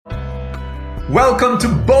Welcome to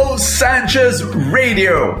Bo Sanchez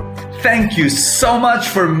Radio. Thank you so much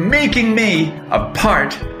for making me a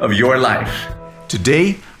part of your life.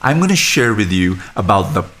 Today, I'm going to share with you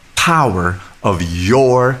about the power of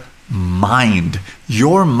your mind.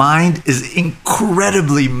 Your mind is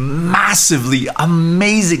incredibly, massively,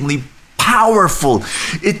 amazingly powerful.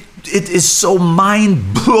 It is so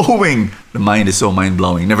mind-blowing. The mind is so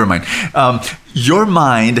mind-blowing. Never mind. Your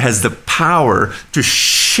mind has the power to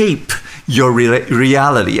shape your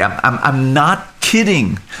reality. I'm not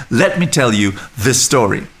kidding. Let me tell you this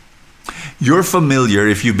story. You're familiar,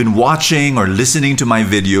 if you've been watching or listening to my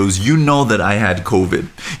videos, you know that I had COVID.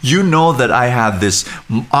 You know that I had this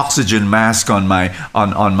oxygen mask on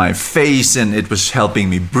my face, and it was helping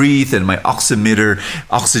me breathe, and my oximeter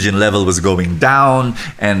oxygen level was going down,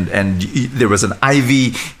 and there was an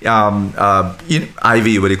IV, what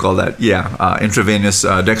do you call that? Intravenous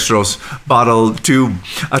dextrose bottle tube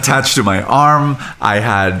attached to my arm. I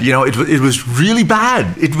had, it was really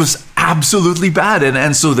bad. It was absolutely bad.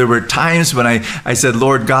 And so there were times when I said,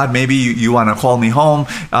 Lord God, maybe you want to call me home.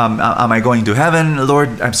 Am I going to heaven?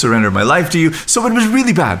 Lord, I've surrendered my life to you. So it was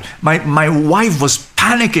really bad. My wife was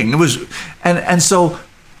panicking. It was, and so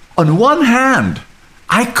on one hand,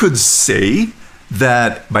 I could say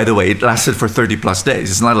that, by the way, it lasted for 30 plus days.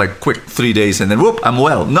 It's not like quick 3 days and then whoop, I'm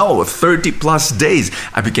well. No, 30 plus days.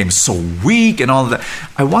 I became so weak and all that.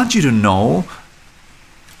 I want you to know,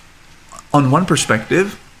 on one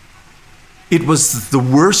perspective, it was the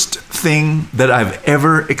worst thing that I've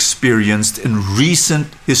ever experienced in recent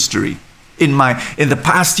history. In the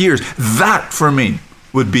past years, that for me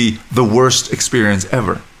would be the worst experience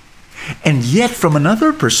ever. And yet, from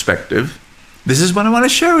another perspective, this is what I want to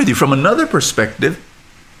share with you. From another perspective,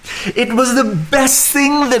 it was the best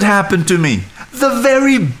thing that happened to me. The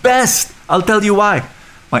very best. I'll tell you why.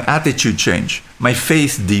 My attitude changed. My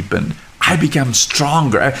faith deepened. I became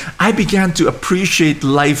stronger. I began to appreciate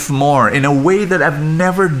life more in a way that I've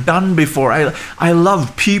never done before. I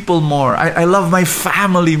love people more. I love my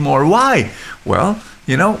family more. Why? Well,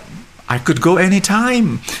 I could go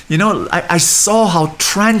anytime. I saw how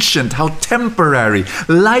transient, how temporary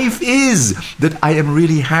life is, that I am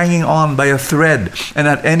really hanging on by a thread. And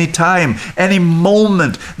at any time, any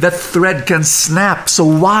moment, that thread can snap. So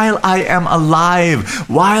while I am alive,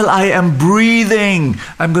 while I am breathing,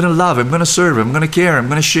 I'm going to love, I'm going to serve, I'm going to care, I'm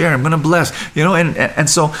going to share, I'm going to bless. And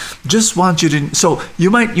so just want you to, so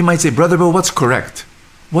you might say, Brother Bo, what's correct?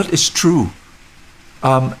 What is true?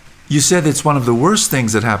 You said it's one of the worst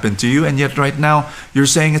things that happened to you, and yet right now you're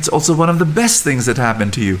saying it's also one of the best things that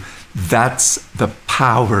happened to you. That's the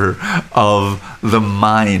power of the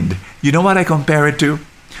mind. You know what I compare it to?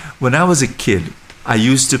 When I was a kid, I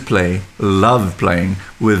used to loved playing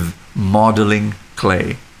with modeling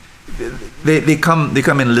clay. They come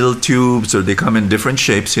in little tubes, or they come in different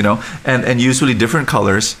shapes, and usually different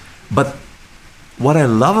colors. But what I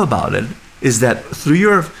love about it is that through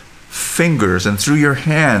your fingers and through your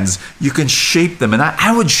hands, you can shape them. And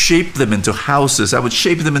I would shape them into houses. I would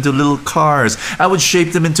shape them into little cars. I would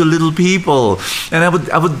shape them into little people. And I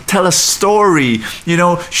would tell a story,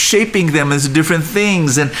 shaping them into different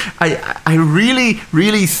things. And I really,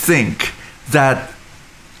 really think that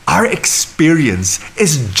our experience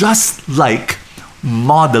is just like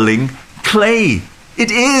modeling clay. It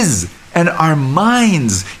is. And our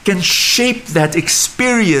minds can shape that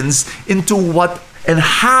experience into what and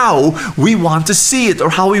how we want to see it,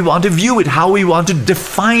 or how we want to view it, how we want to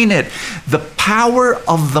define it. The power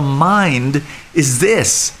of the mind is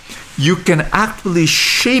this. You can actually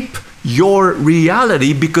shape your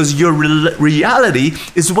reality, because your reality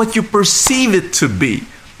is what you perceive it to be.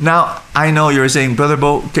 Now, I know you're saying, Brother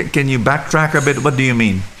Bo, can you backtrack a bit? What do you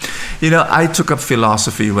mean? I took up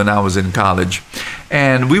philosophy when I was in college,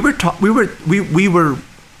 and we were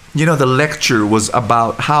the lecture was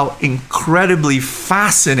about how incredibly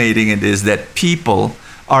fascinating it is that people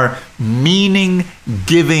are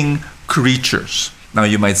meaning-giving creatures. Now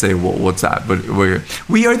you might say, well, what's that? But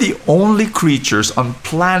we are the only creatures on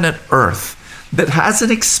planet Earth that has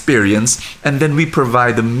an experience, and then we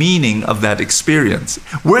provide the meaning of that experience.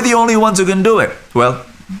 We're the only ones who can do it.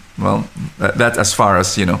 Well, that's as far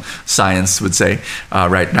as science would say.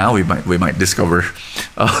 Right now, we might discover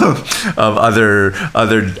of other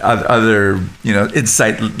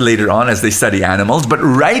insight later on as they study animals. But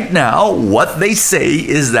right now, what they say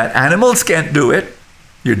is that animals can't do it.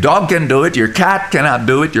 Your dog can do it. Your cat cannot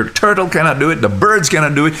do it. Your turtle cannot do it. The birds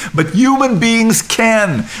cannot do it. But human beings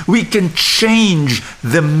can. We can change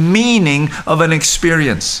the meaning of an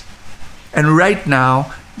experience. And right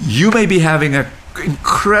now, you may be having an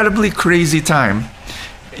incredibly crazy time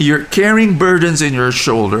you're carrying burdens in your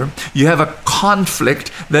shoulder. You have a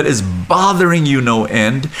conflict that is bothering you no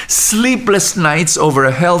end. Sleepless nights over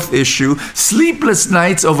a health issue. Sleepless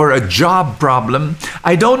nights over a job problem.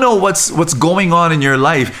 I don't know what's going on in your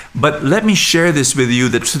life, but let me share this with you,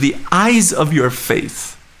 that through the eyes of your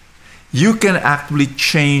faith, you can actually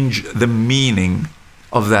change the meaning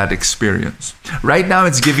of that experience. Right now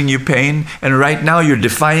it's giving you pain, and right now you're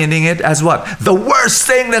defining it as what? The worst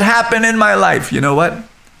thing that happened in my life. You know what?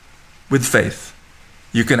 With faith,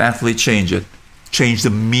 you can actually change it, change the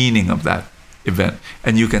meaning of that event.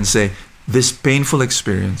 And you can say, this painful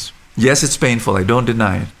experience, yes, it's painful, I don't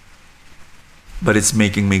deny it, but it's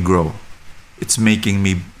making me grow. It's making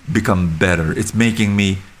me become better. It's making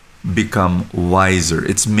me become wiser.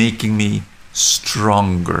 It's making me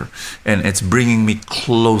stronger, and it's bringing me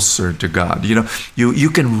closer to God. You know, you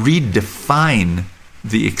can redefine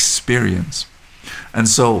the experience. And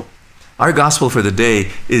so our gospel for the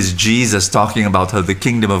day is Jesus talking about how the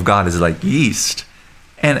kingdom of God is like yeast.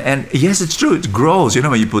 And yes, it's true, it grows. You know,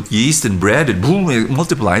 when you put yeast in bread, it boom, it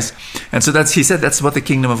multiplies. And so he said that's what the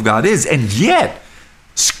kingdom of God is. And yet,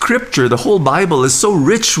 Scripture, the whole Bible, is so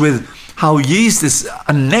rich with how yeast is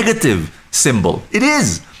a negative symbol. It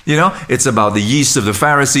is. You know, it's about the yeast of the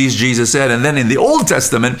Pharisees, Jesus said. And then in the Old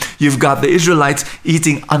Testament, you've got the Israelites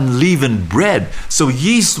eating unleavened bread. So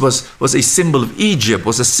yeast was a symbol of Egypt,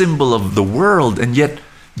 was a symbol of the world. And yet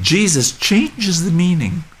Jesus changes the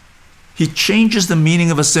meaning. He changes the meaning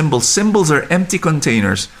of a symbol. Symbols are empty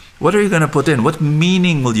containers. What are you going to put in? What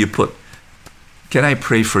meaning will you put? Can I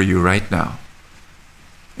pray for you right now?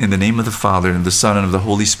 In the name of the Father, and the Son, and of the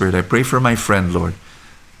Holy Spirit, I pray for my friend, Lord,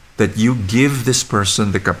 that you give this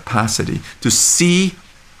person the capacity to see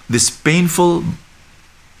this painful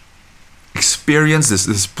experience,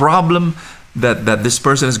 this problem that this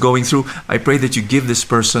person is going through. I pray that you give this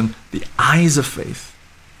person the eyes of faith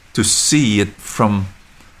to see it from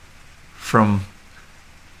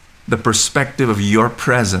the perspective of your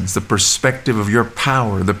presence, the perspective of your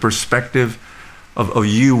power, the perspective of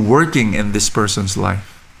you working in this person's life.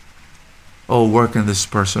 Oh, work in this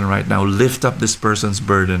person right now. Lift up this person's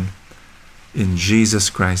burden. In Jesus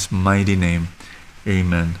Christ's mighty name,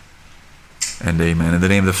 amen and amen. In the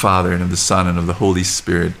name of the Father, and of the Son, and of the Holy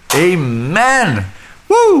Spirit, amen.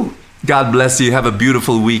 Woo! God bless you. Have a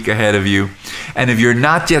beautiful week ahead of you. And if you're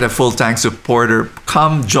not yet a Full Tank supporter,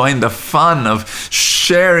 come join the fun of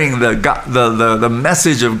sharing the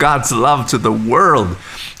message of God's love to the world.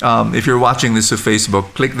 If you're watching this through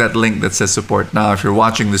Facebook, click that link that says support now. If you're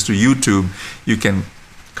watching this through YouTube, you can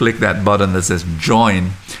click that button that says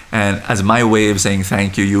join. And as my way of saying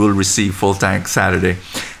thank you, you will receive Full Tank Saturday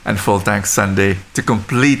and Full Tank Sunday to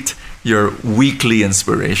complete your weekly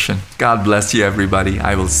inspiration. God bless you, everybody.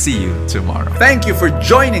 I will see you tomorrow. Thank you for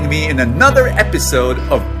joining me in another episode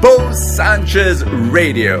of Bo Sanchez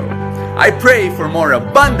Radio. I pray for more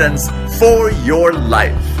abundance for your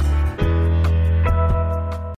life.